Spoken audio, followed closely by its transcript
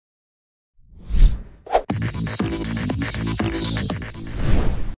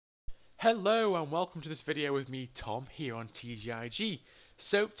Hello and welcome to this video with me, Tom, here on TGIG.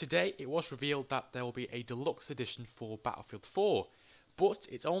 So today it was revealed that there will be a deluxe edition for Battlefield 4, but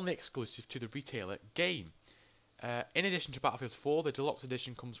it's only exclusive to the retailer game. In addition to Battlefield 4, the deluxe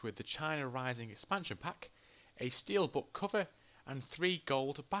edition comes with the China Rising expansion pack, a steelbook cover, and 3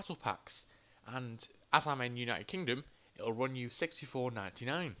 gold battle packs. And as I'm in United Kingdom, it'll run you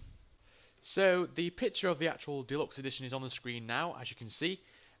 $64.99. So the picture of the actual deluxe edition is on the screen now, as you can see.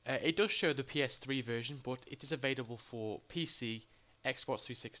 It does show the PS3 version, but it is available for PC, Xbox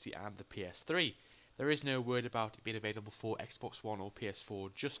 360 and the PS3. There is no word about it being available for Xbox One or PS4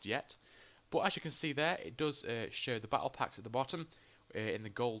 just yet. But as you can see there, it does show the battle packs at the bottom in the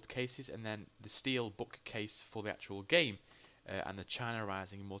gold cases, and then the steel book case for the actual game, and the China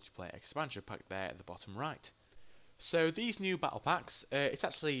Rising multiplayer expansion pack there at the bottom right. So these new battle packs, it's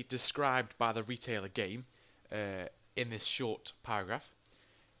actually described by the retailer game in this short paragraph.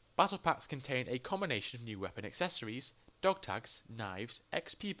 Battle packs contain a combination of new weapon accessories, dog tags, knives,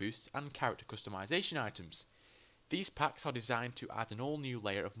 XP boosts and character customization items. These packs are designed to add an all-new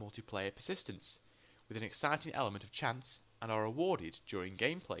layer of multiplayer persistence, with an exciting element of chance, and are awarded during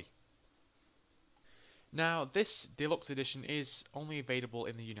gameplay. Now, this deluxe edition is only available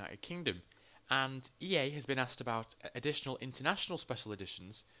in the United Kingdom, and EA has been asked about additional international special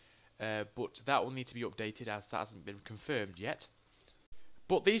editions, but that will need to be updated as that hasn't been confirmed yet.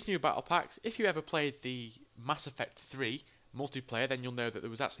 But these new battle packs, if you ever played the Mass Effect 3 multiplayer, then you'll know that there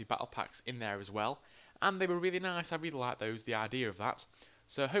was actually battle packs in there as well, and they were really nice. I really like those, the idea of that.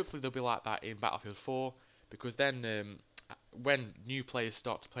 So hopefully they'll be like that in Battlefield 4, because then when new players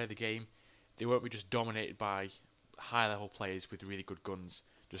start to play the game, they won't be just dominated by high-level players with really good guns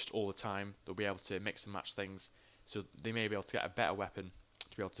just all the time. They'll be able to mix and match things, so they may be able to get a better weapon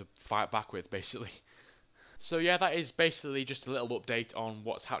to be able to fight back with, basically. So yeah, that is basically just a little update on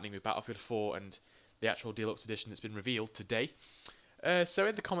what's happening with Battlefield 4 and the actual deluxe edition that's been revealed today. So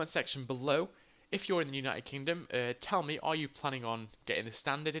in the comment section below, if you're in the United Kingdom, tell me, are you planning on getting the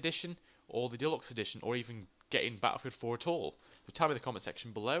standard edition or the deluxe edition, or even getting Battlefield 4 at all? So tell me in the comment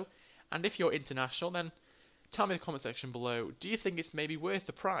section below. And if you're international, then tell me in the comment section below, do you think it's maybe worth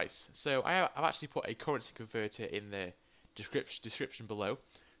the price? So I've actually put a currency converter in the description below.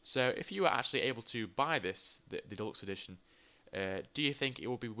 So if you are actually able to buy this, the deluxe edition, do you think it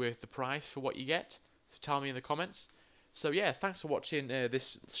will be worth the price for what you get? So tell me in the comments. So yeah, thanks for watching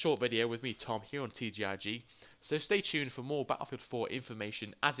this short video with me, Tom, here on TGIG. So stay tuned for more Battlefield 4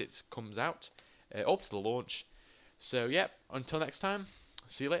 information as it comes out, up to the launch. So yeah, until next time,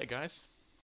 see you later guys.